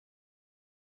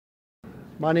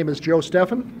My name is Joe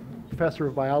Steffen, professor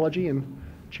of biology and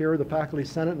chair of the Faculty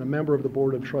Senate and a member of the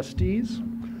Board of Trustees.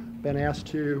 Been asked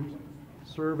to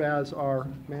serve as our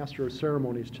Master of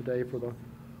Ceremonies today for the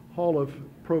Hall of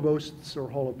Provosts, or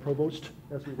Hall of Provost,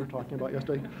 as we were talking about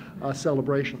yesterday,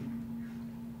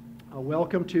 celebration.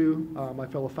 Welcome to my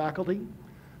fellow faculty,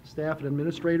 staff and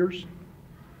administrators,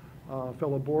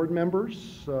 fellow board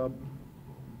members,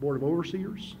 Board of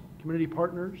Overseers, community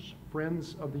partners,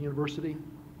 friends of the university,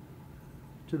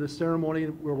 to this ceremony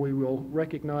where we will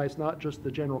recognize not just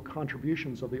the general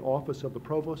contributions of the office of the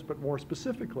provost, but more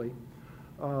specifically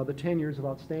the 10 years of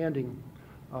outstanding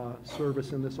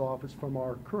service in this office from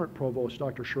our current provost,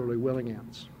 Dr. Shirley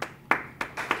Willihnganz.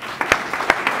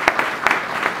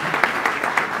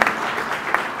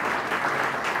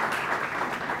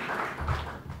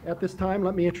 At this time,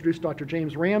 let me introduce Dr.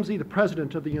 James Ramsey, the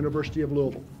president of the University of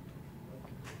Louisville.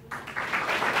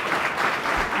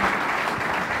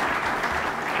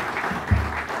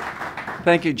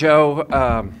 Thank you, Joe.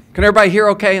 Can everybody hear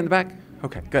okay in the back?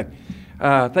 Okay, good.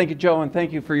 Thank you, Joe, and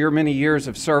thank you for your many years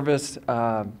of service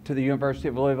to the University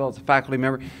of Louisville as a faculty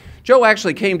member. Joe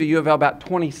actually came to U of L about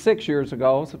 26 years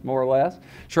ago, more or less.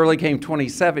 Shirley came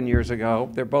 27 years ago.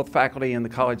 They're both faculty in the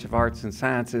College of Arts and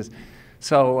Sciences,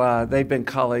 so they've been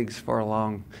colleagues for a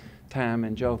long time.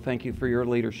 And Joe, thank you for your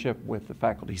leadership with the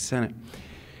Faculty Senate.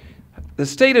 The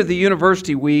State of the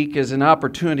University Week is an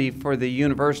opportunity for the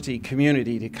university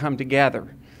community to come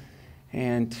together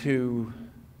and to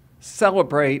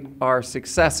celebrate our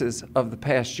successes of the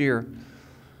past year,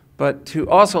 but to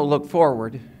also look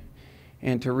forward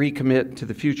and to recommit to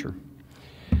the future.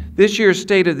 This year's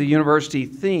State of the University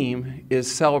theme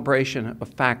is Celebration of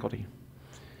Faculty.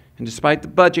 And despite the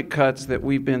budget cuts that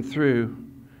we've been through,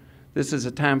 this is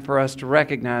a time for us to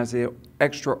recognize the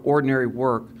extraordinary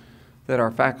work that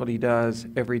our faculty does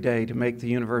every day to make the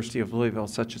University of Louisville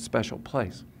such a special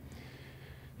place.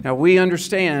 Now, we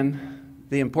understand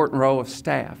the important role of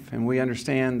staff, and we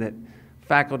understand that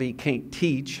faculty can't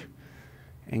teach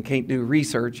and can't do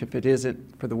research if it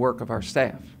isn't for the work of our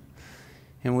staff.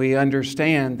 And we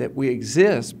understand that we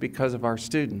exist because of our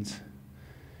students.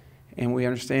 And we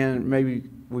understand, maybe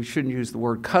we shouldn't use the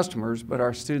word customers, but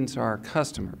our students are our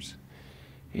customers.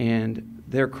 And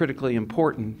they're critically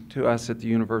important to us at the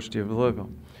University of Louisville.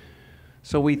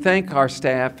 So we thank our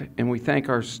staff and we thank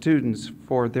our students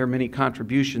for their many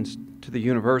contributions to the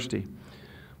university.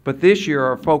 But this year,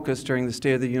 our focus during the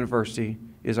State of the University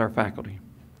is our faculty.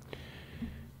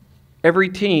 Every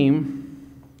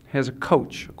team has a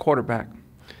coach, a quarterback,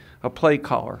 a play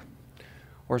caller,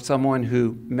 or someone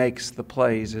who makes the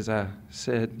plays, as I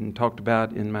said and talked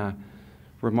about in my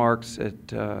remarks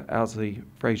at Owsley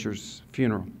Frazier's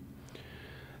funeral.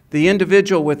 The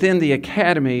individual within the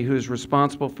academy who is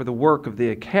responsible for the work of the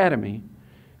academy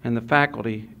and the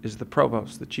faculty is the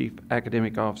provost, the chief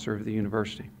academic officer of the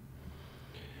university.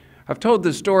 I've told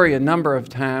this story a number of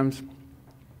times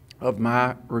of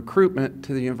my recruitment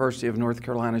to the University of North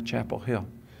Carolina, Chapel Hill.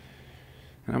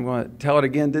 And I'm going to tell it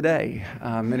again today.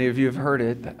 Many of you have heard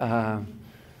it.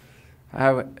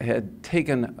 I had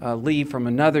taken a leave from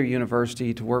another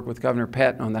university to work with Governor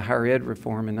Patton on the higher ed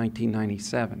reform in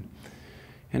 1997.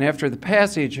 And after the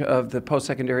passage of the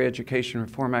Post-Secondary Education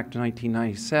Reform Act of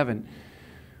 1997,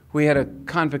 we had a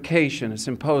convocation, a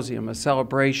symposium, a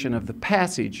celebration of the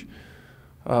passage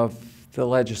of the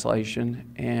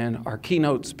legislation, and our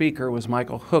keynote speaker was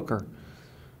Michael Hooker,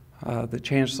 the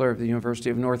Chancellor of the University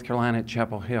of North Carolina at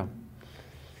Chapel Hill.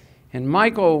 And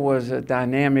Michael was a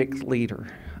dynamic leader.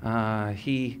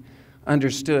 He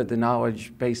understood the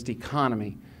knowledge-based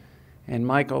economy. And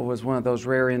Michael was one of those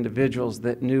rare individuals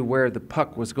that knew where the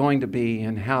puck was going to be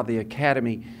and how the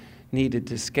academy needed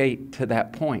to skate to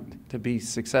that point to be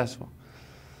successful.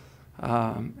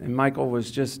 And Michael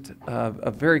was just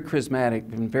a very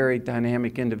charismatic and very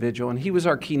dynamic individual, and he was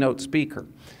our keynote speaker.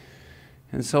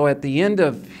 And so at the end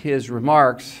of his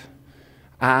remarks,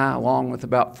 I, along with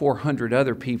about 400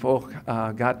 other people,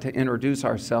 got to introduce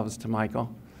ourselves to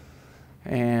Michael.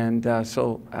 And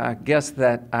so I guess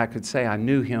that I could say I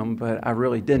knew him, but I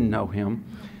really didn't know him.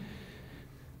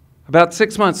 About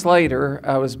 6 months later,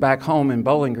 I was back home in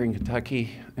Bowling Green,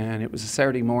 Kentucky, and it was a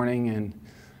Saturday morning, and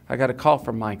I got a call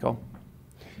from Michael.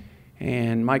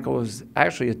 And Michael was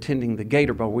actually attending the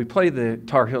Gator Bowl. We play the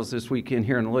Tar Heels this weekend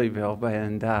here in Louisville,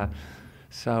 and that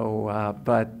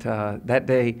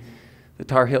day the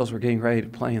Tar Heels were getting ready to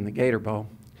play in the Gator Bowl.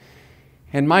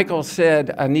 And Michael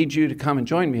said, I need you to come and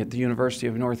join me at the University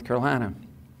of North Carolina.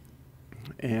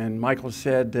 And Michael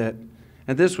said that,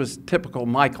 and this was typical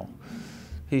Michael,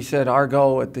 he said, our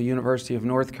goal at the University of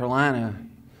North Carolina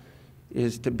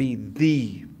is to be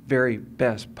the very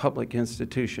best public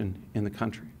institution in the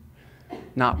country.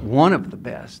 Not one of the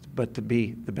best, but to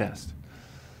be the best.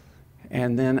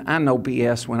 And then I know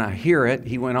BS when I hear it.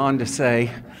 He went on to say,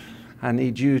 I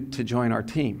need you to join our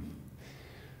team.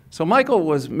 So Michael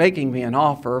was making me an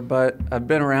offer, but I've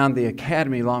been around the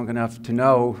academy long enough to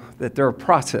know that there are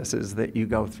processes that you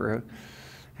go through,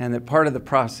 and that part of the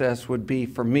process would be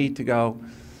for me to go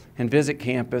and visit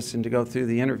campus and to go through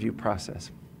the interview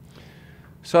process.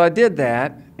 So I did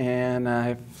that, and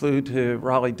I flew to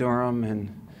Raleigh-Durham,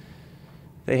 and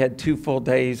they had 2 full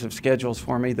days of schedules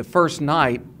for me. The first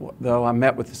night, though, I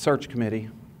met with the search committee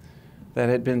that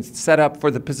had been set up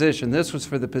for the position. This was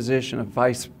for the position of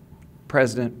Vice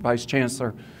President, Vice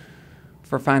Chancellor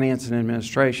for Finance and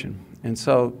Administration. And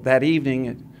so that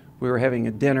evening, we were having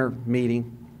a dinner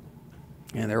meeting,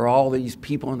 and there were all these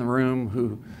people in the room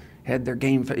who had their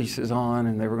game faces on,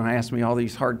 and they were going to ask me all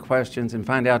these hard questions and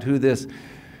find out who this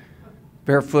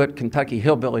barefoot Kentucky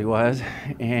hillbilly was.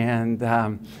 And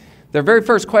their very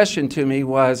first question to me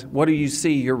was, what do you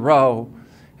see your role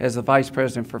as the Vice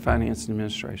President for Finance and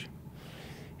Administration?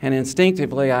 And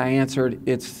instinctively, I answered,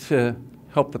 it's to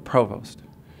help the provost.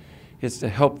 It's to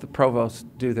help the provost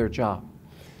do their job.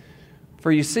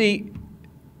 For you see,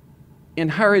 in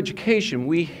higher education,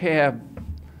 we have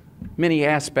many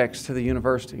aspects to the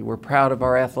university. We're proud of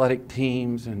our athletic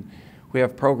teams, and we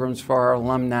have programs for our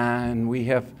alumni, and we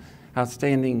have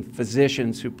outstanding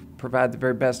physicians who provide the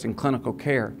very best in clinical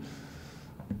care.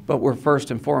 But we're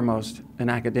first and foremost an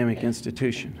academic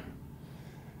institution.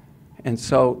 And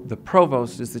so the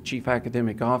provost is the chief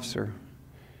academic officer,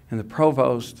 and the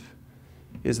provost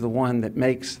is the one that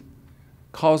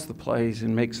calls the plays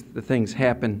and makes the things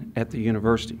happen at the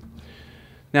university.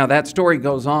 Now that story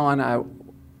goes on.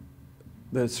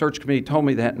 The search committee told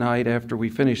me that night after we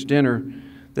finished dinner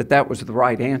that that was the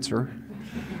right answer,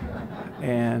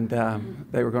 and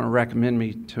they were going to recommend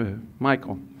me to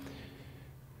Michael.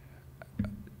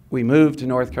 We moved to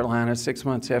North Carolina. 6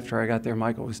 months after I got there,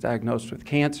 Michael was diagnosed with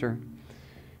cancer,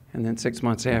 and then 6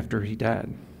 months after, he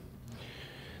died.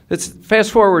 Let's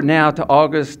fast forward now to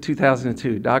August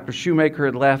 2002. Dr. Shoemaker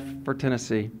had left for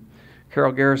Tennessee.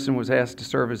 Carol Garrison was asked to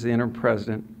serve as the interim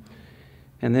president,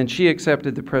 and then she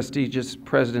accepted the prestigious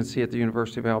presidency at the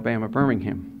University of Alabama,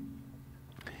 Birmingham.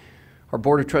 Our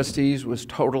board of trustees was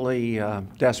totally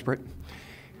desperate,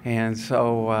 and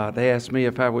so they asked me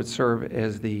if I would serve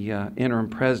as the interim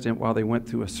president while they went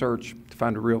through a search to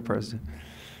find a real president.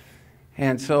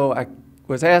 And so I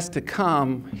was asked to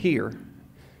come here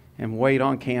and wait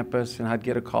on campus, and I'd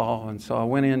get a call. And so I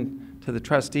went in to the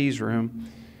trustees' room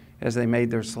as they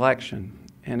made their selection.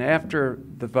 And after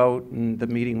the vote and the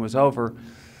meeting was over,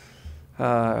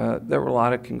 there were a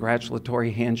lot of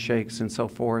congratulatory handshakes and so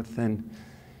forth. And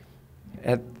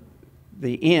at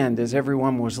the end, as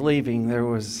everyone was leaving, there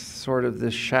was sort of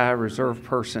this shy, reserved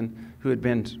person who had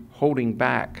been holding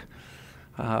back,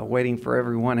 waiting for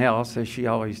everyone else, as she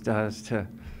always does, to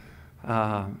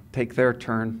take their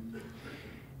turn.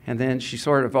 And then she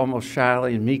sort of almost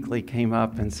shyly and meekly came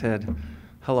up and said,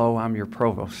 "Hello, I'm your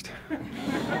provost."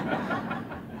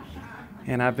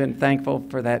 And I've been thankful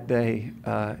for that day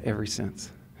ever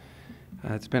since.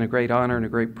 It's been a great honor and a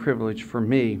great privilege for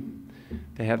me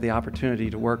to have the opportunity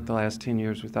to work the last 10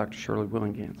 years with Dr. Shirley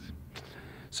Willihnganz.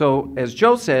 So, as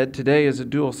Joe said, today is a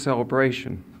dual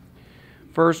celebration.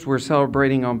 First, we're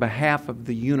celebrating on behalf of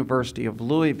the University of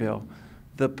Louisville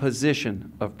the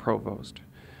position of provost,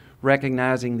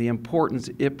 recognizing the importance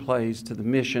it plays to the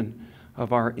mission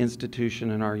of our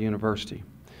institution and our university.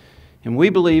 And we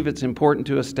believe it's important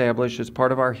to establish, as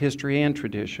part of our history and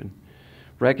tradition,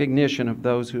 recognition of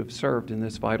those who have served in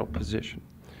this vital position.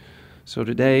 So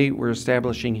today we're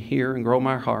establishing here in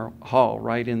Grawemeyer Hall,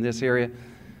 right in this area.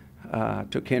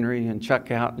 Took Henry and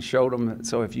Chuck out and showed them.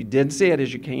 So if you didn't see it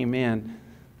as you came in,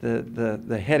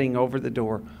 the heading over the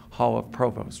door, Hall of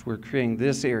Provost. We're creating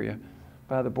this area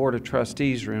by the Board of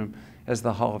Trustees room as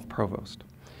the Hall of Provost.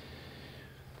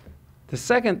 The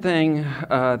second thing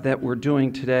that we're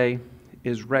doing today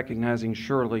is recognizing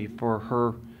Shirley for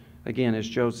her, again, as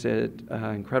Joe said,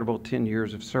 incredible 10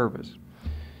 years of service.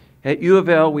 At U of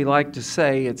L, we like to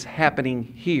say it's happening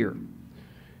here,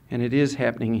 and it is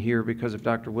happening here because of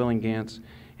Dr. Willihnganz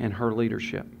and her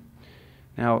leadership.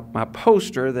 Now, my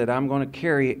poster that I'm going to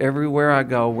carry everywhere I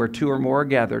go where 2 or more are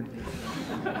gathered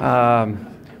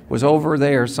was over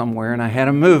there somewhere, and I had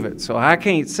to move it, so I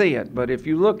can't see it. But if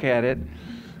you look at it,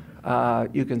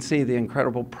 you can see the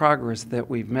incredible progress that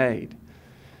we've made.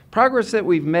 Progress that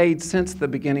we've made since the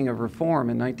beginning of reform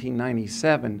in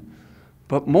 1997,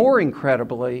 but more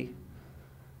incredibly,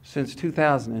 since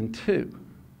 2002.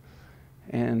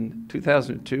 And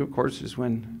 2002, of course, is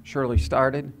when Shirley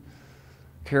started.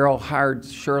 Carol hired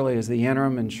Shirley as the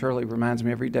interim, and Shirley reminds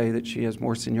me every day that she has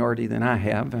more seniority than I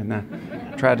have, and I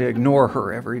try to ignore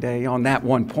her every day on that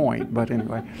one point. But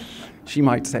anyway, she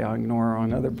might say I'll ignore her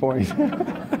on other points.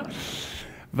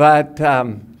 But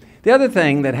the other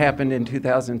thing that happened in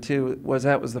 2002 was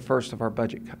that was the first of our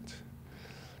budget cuts.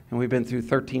 And we've been through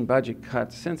 13 budget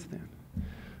cuts since then.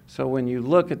 So when you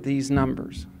look at these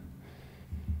numbers,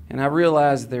 and I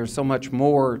realize there's so much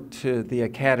more to the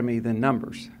academy than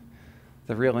numbers.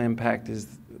 The real impact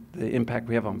is the impact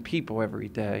we have on people every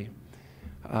day.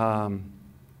 It's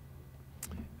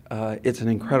an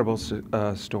incredible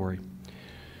story.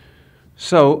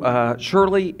 So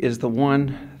Shirley is the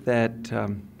one that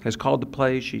has called the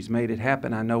play. She's made it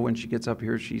happen. I know when she gets up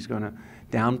here, she's going to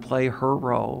downplay her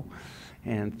role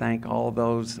and thank all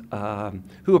those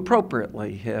who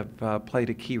appropriately have played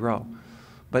a key role.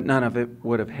 But none of it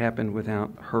would have happened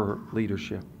without her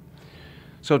leadership.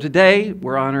 So today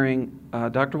we're honoring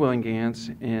Dr.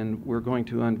 Willihnganz, and we're going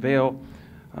to unveil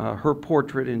her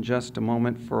portrait in just a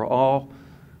moment for all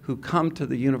who come to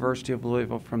the University of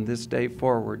Louisville from this day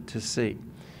forward to see.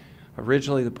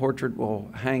 Originally, the portrait will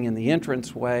hang in the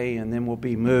entranceway and then will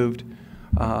be moved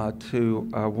to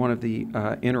one of the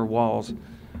inner walls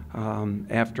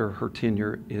after her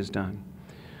tenure is done.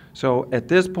 So at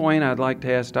this point, I'd like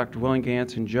to ask Dr.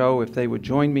 Willihnganz and Joe if they would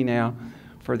join me now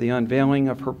for the unveiling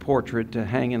of her portrait to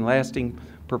hang in lasting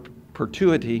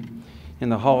perpetuity in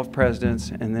the Hall of Presidents,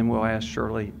 and then we'll ask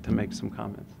Shirley to make some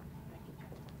comments.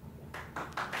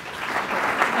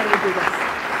 How do we do this?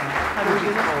 How do we do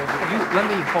this? Let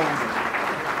me hold it.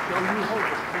 Joe, you hold it,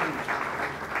 please.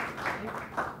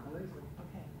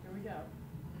 Okay, here we go.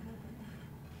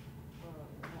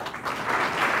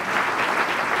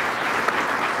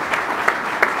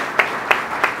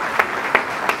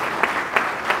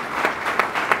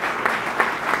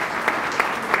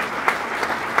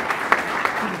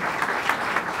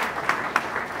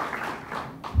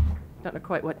 Don't know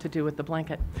quite what to do with the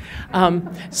blanket.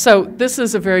 So this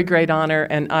is a very great honor,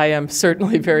 and I am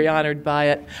certainly very honored by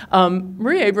it.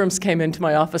 Marie Abrams came into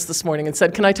my office this morning and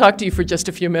said, "Can I talk to you for just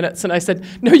a few minutes?" And I said,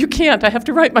 "No, you can't. I have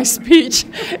to write my speech."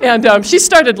 And she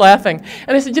started laughing.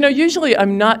 And I said, "You know, usually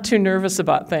I'm not too nervous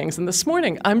about things, and this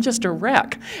morning I'm just a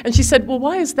wreck." And she said, "Well,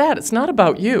 why is that? It's not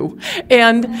about you."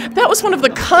 And that was one of the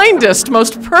kindest,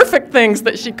 most perfect things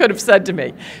that she could have said to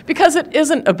me, because it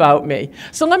isn't about me.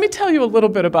 So let me tell you a little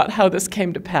bit about how this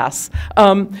came to pass.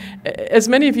 As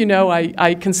many of you know,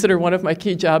 I consider one of my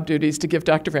key job duties to give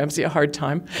Dr. Ramsey a hard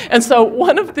time. And so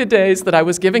one of the days that I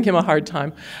was giving him a hard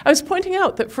time, I was pointing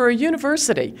out that for a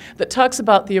university that talks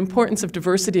about the importance of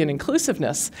diversity and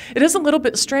inclusiveness, it is a little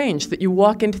bit strange that you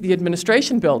walk into the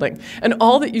administration building and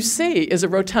all that you see is a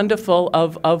rotunda full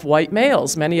of white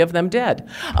males, many of them dead.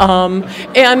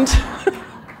 And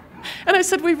I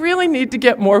said, we really need to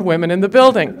get more women in the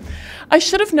building. I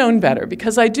should have known better,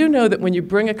 because I do know that when you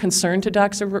bring a concern to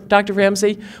Dr.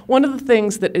 Ramsey, one of the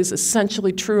things that is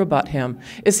essentially true about him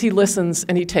is he listens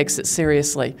and he takes it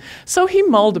seriously. So he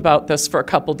mulled about this for a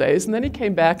couple days, and then he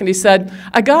came back and he said,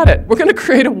 "I got it. We're going to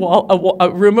create a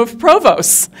room of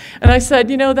provosts." And I said,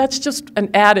 "You know, that's just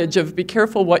an adage of be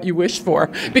careful what you wish for,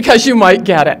 because you might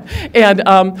get it." And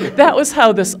that was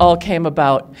how this all came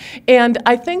about. And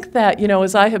I think that, you know,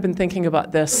 as I have been thinking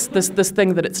about this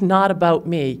thing that it's not about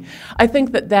me, I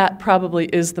think that that probably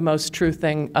is the most true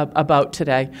thing about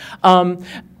today.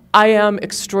 I am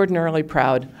extraordinarily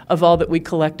proud of all that we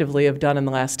collectively have done in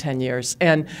the last 10 years.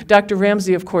 And Dr.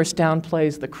 Ramsey, of course,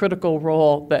 downplays the critical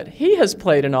role that he has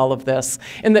played in all of this,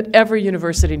 in that every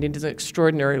university needs an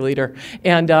extraordinary leader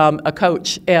and a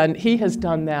coach. And he has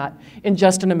done that in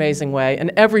just an amazing way.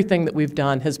 And everything that we've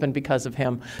done has been because of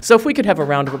him. So if we could have a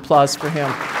round of applause for him.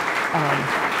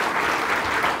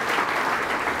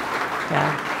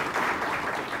 Yeah.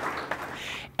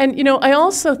 And, you know, I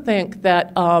also think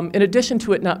that in addition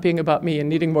to it not being about me and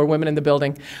needing more women in the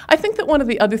building, I think that one of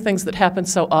the other things that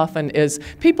happens so often is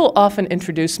people often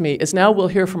introduce me as, now we'll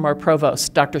hear from our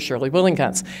provost, Dr. Shirley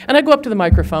Willihnganz. And I go up to the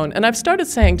microphone and I've started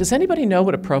saying, does anybody know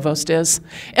what a provost is?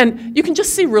 And you can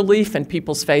just see relief in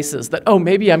people's faces that, oh,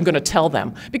 maybe I'm going to tell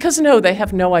them. Because no, they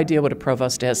have no idea what a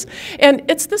provost is. And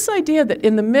it's this idea that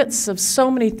in the midst of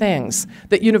so many things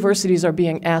that universities are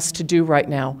being asked to do right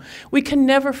now, we can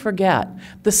never forget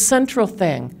the central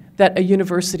thing that a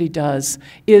university does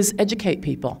is educate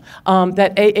people.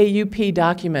 That AAUP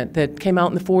document that came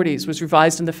out in the 40s, was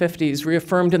revised in the 50s,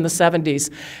 reaffirmed in the 70s,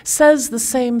 says the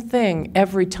same thing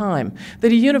every time,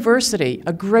 that a university,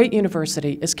 a great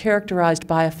university, is characterized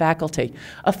by a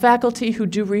faculty who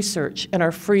do research and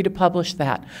are free to publish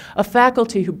that, a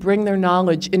faculty who bring their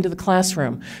knowledge into the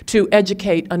classroom to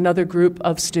educate another group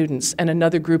of students and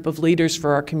another group of leaders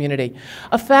for our community,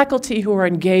 a faculty who are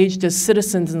engaged as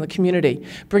citizens in the community,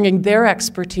 bringing their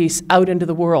expertise out into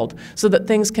the world so that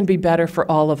things can be better for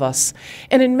all of us.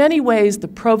 And in many ways, the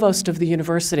provost of the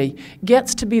university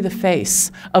gets to be the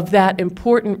face of that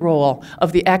important role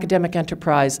of the academic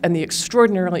enterprise and the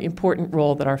extraordinarily important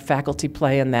role that our faculty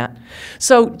play in that.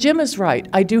 So Jim is right.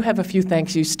 I do have a few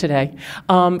thank yous today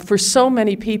for so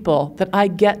many people that I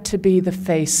get to be the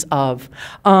face of.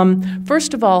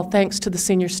 First of all, thanks to the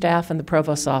senior staff and the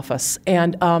provost's office.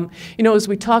 And you know, as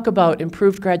we talk about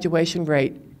improved graduation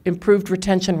rate, improved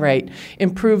retention rate,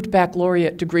 improved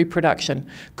baccalaureate degree production,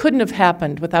 couldn't have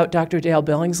happened without Dr. Dale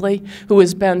Billingsley, who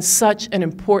has been such an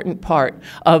important part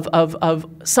of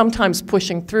sometimes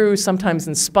pushing through, sometimes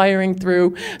inspiring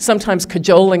through, sometimes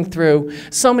cajoling through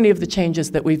so many of the changes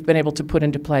that we've been able to put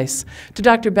into place. To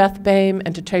Dr. Beth Boehm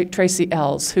and to Tracy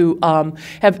Ells, who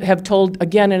have told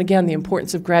again and again the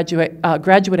importance of graduate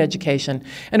education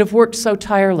and have worked so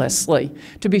tirelessly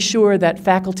to be sure that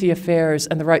faculty affairs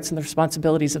and the rights and the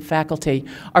responsibilities of faculty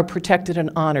are protected and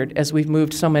honored as we've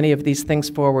moved so many of these things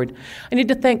forward. I need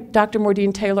to thank Dr.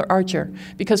 Maureen Taylor Archer,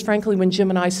 because frankly, when Jim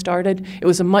and I started, it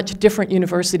was a much different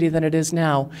university than it is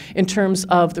now in terms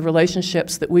of the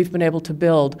relationships that we've been able to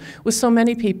build with so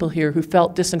many people here who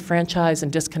felt disenfranchised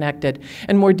and disconnected.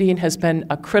 And Maureen has been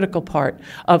a critical part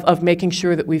of making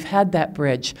sure that we've had that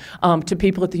bridge to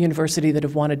people at the university that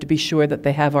have wanted to be sure that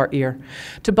they have our ear.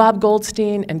 To Bob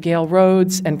Goldstein and Gail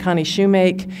Rhodes and Connie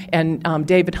Shoemake and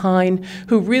David Hine,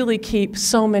 who really keep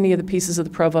so many of the pieces of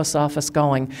the Provost's office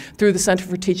going through the Center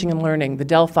for Teaching and Learning, the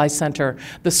Delphi Center,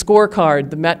 the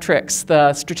scorecard, the metrics,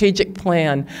 the strategic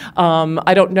plan.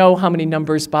 I don't know how many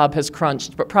numbers Bob has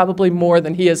crunched, but probably more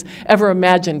than he has ever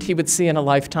imagined he would see in a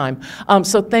lifetime.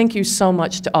 So thank you so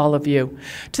much to all of you.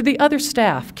 To the other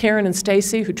staff, Karen and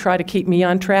Stacy, who try to keep me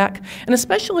on track, and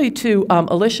especially to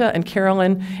Alicia and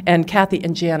Carolyn and Kathy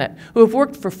and Janet, who have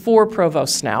worked for 4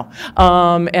 provosts now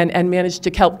and managed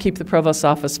to help keep the provost's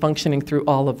office functioning through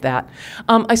all of that.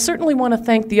 I certainly want to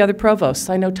thank the other provosts.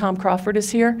 I know Tom Crawford is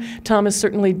here. Tom has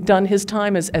certainly done his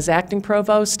time as acting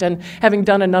provost, and having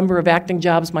done a number of acting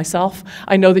jobs myself,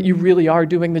 I know that you really are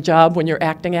doing the job when you're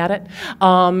acting at it.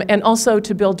 And also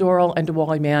to Bill Dorrell and to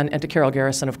Wally Mann and to Carol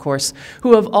Garrison, of course,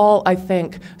 who have all, I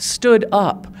think, stood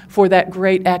up for that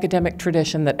great academic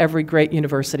tradition that every great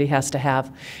university has to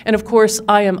have. And of course,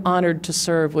 I am honored to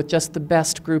serve with just the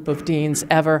best group of deans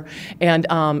ever, and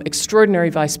extraordinary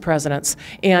vice presidents.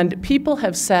 And people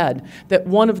have said that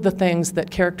one of the things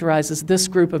that characterizes this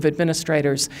group of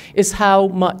administrators is how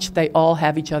much they all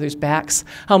have each other's backs,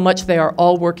 how much they are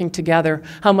all working together,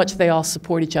 how much they all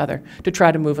support each other to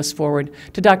try to move us forward.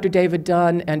 To Dr. David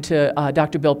Dunn and to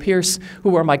Dr. Bill Pierce,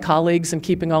 who are my colleagues in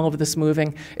keeping all of this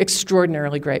moving,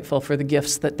 extraordinarily grateful for the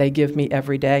gifts that they give me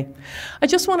every day. I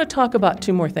just want to talk about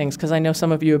 2 more things, because I know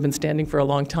some of you have been standing for a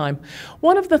long time.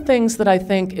 One of the things that I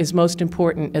think is most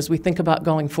important as we think about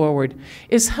going forward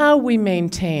is how we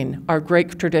maintain our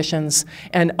great traditions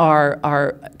and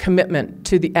our commitment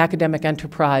to the academic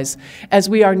enterprise as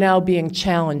we are now being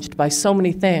challenged by so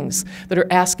many things that are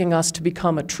asking us to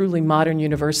become a truly modern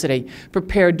university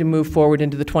prepared to move forward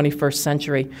into the 21st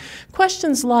century.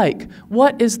 Questions like,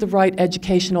 what is the right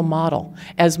educational model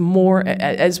as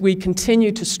we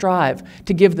continue to strive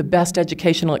to give the best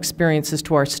educational experiences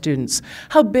to our students?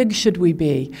 How big should we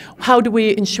be? How do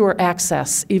we ensure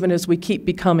access even as we keep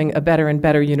becoming a better and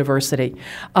better university?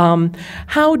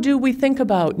 How do we think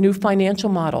about new financial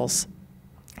models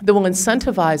that will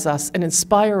incentivize us and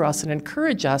inspire us and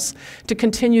encourage us to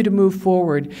continue to move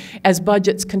forward as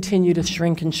budgets continue to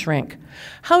shrink and shrink?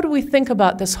 How do we think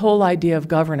about this whole idea of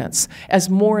governance as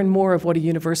more and more of what a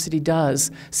university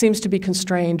does seems to be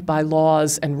constrained by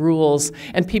laws and rules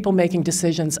and people making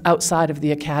decisions outside of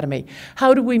the academy?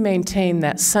 How do we maintain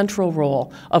that central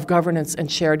role of governance and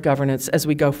shared governance as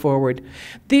we go forward?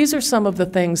 These are some of the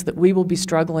things that we will be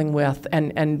struggling with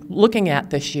and looking at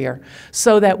this year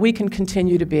so that we can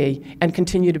continue to be and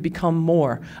continue to become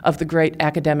more of the great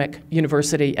academic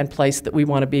university and place that we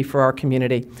want to be for our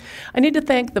community. I need to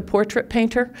thank the portrait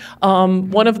painter.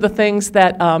 One of the things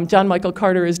that John Michael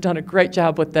Carter has done a great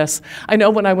job with this. I know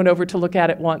when I went over to look at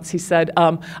it once, he said,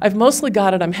 I've mostly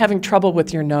got it, I'm having trouble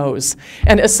with your nose.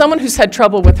 And as someone who's had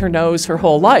trouble with her nose her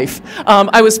whole life,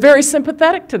 I was very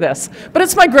sympathetic to this. But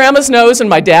it's my grandma's nose and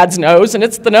my dad's nose, and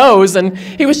it's the nose, and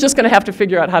he was just going to have to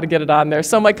figure out how to get it on there.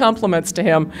 So my compliments to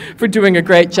him for doing a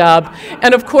great job.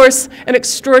 And of course, an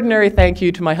extraordinary thank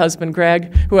you to my husband,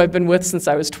 Greg, who I've been with since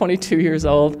I was 22 years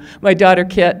old, my daughter,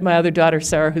 Kit, my other daughter,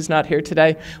 Sarah, who's not here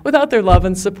today. Without their love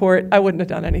and support, I wouldn't have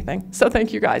done anything. So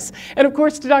thank you guys. And of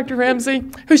course to Dr. Ramsey,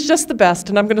 who's just the best.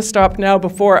 And I'm going to stop now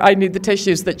before I need the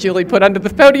tissues that Julie put under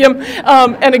the podium.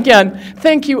 And again,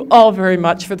 thank you all very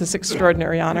much for this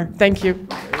extraordinary honor. Thank you.